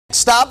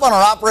Stop on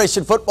our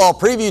Operation Football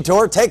preview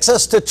tour takes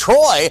us to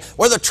Troy,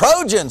 where the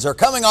Trojans are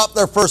coming off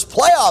their first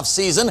playoff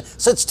season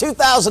since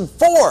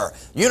 2004.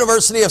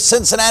 University of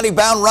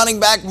Cincinnati-bound running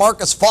back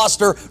Marcus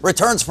Foster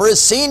returns for his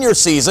senior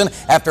season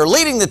after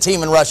leading the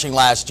team in rushing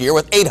last year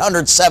with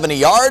 870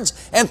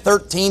 yards and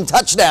 13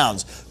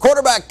 touchdowns.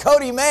 Quarterback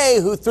Cody May,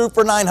 who threw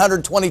for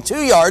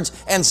 922 yards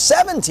and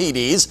 7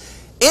 TDs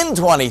in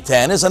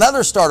 2010, is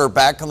another starter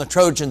back on the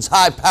Trojans'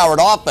 high-powered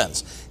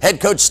offense. Head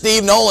coach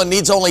Steve Nolan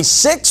needs only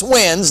 6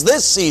 wins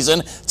this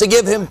season to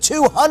give him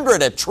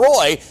 200 at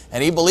Troy,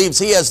 and he believes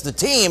he has the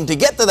team to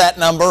get to that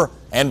number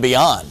and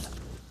beyond.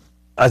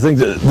 I think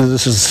that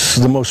this is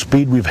the most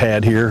speed we've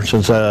had here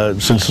since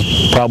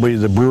probably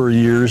the Brewer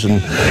years and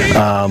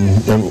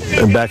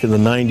back in the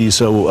 90s.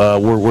 So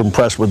we're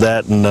impressed with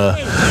that and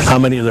how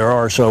many there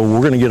are. So we're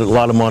going to get a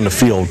lot of them on the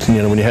field.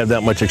 You know, when you have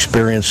that much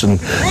experience and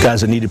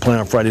guys that need to play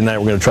on Friday night,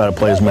 we're going to try to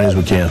play as many as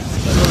we can.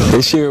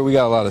 This year we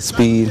got a lot of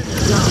speed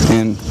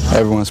and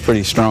everyone's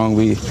pretty strong.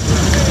 We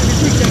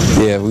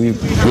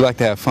like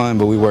to have fun,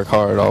 but we work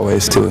hard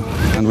always too.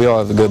 And we all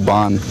have a good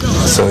bond.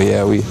 So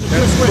yeah, we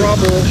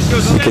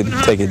could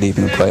take it deep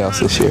in the playoffs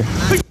this year.